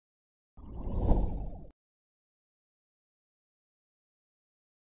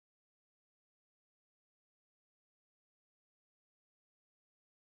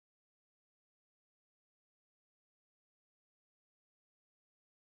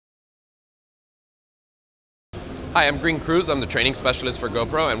Hi, I'm Green Cruz. I'm the training specialist for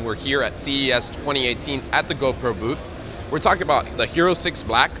GoPro, and we're here at CES 2018 at the GoPro booth. We're talking about the Hero 6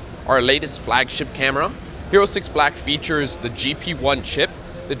 Black, our latest flagship camera. Hero 6 Black features the GP1 chip.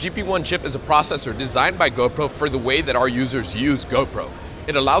 The GP1 chip is a processor designed by GoPro for the way that our users use GoPro.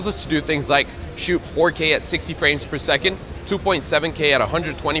 It allows us to do things like shoot 4K at 60 frames per second, 2.7K at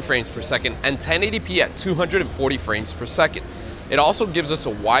 120 frames per second, and 1080p at 240 frames per second. It also gives us a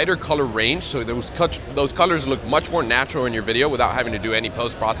wider color range, so those colors look much more natural in your video without having to do any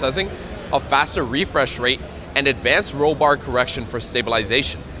post-processing, a faster refresh rate, and advanced roll bar correction for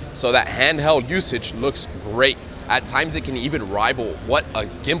stabilization. So that handheld usage looks great. At times it can even rival what a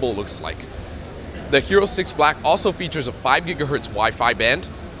gimbal looks like. The Hero 6 Black also features a 5 GHz Wi-Fi band,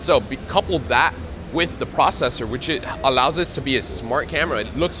 so couple that with the processor, which it allows us to be a smart camera.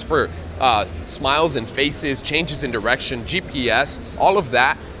 It looks for smiles and faces, changes in direction, GPS, all of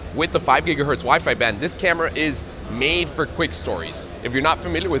that with the 5 GHz Wi-Fi band. This camera is made for quick stories. If you're not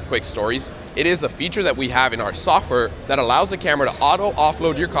familiar with quick stories, it is a feature that we have in our software that allows the camera to auto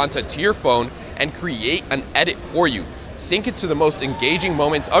offload your content to your phone and create an edit for you. Sync it to the most engaging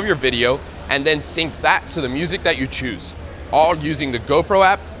moments of your video and then sync that to the music that you choose, all using the GoPro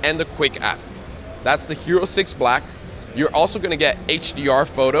app and the Quick app. That's the Hero 6 Black. You're also gonna get HDR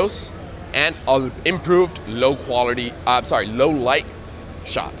photos and improved low light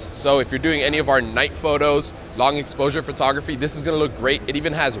shots. So if you're doing any of our night photos, long exposure photography, this is gonna look great. It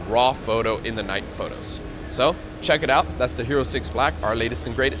even has raw photo in the night photos. So check it out. That's the Hero 6 Black, our latest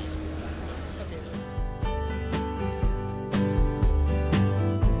and greatest.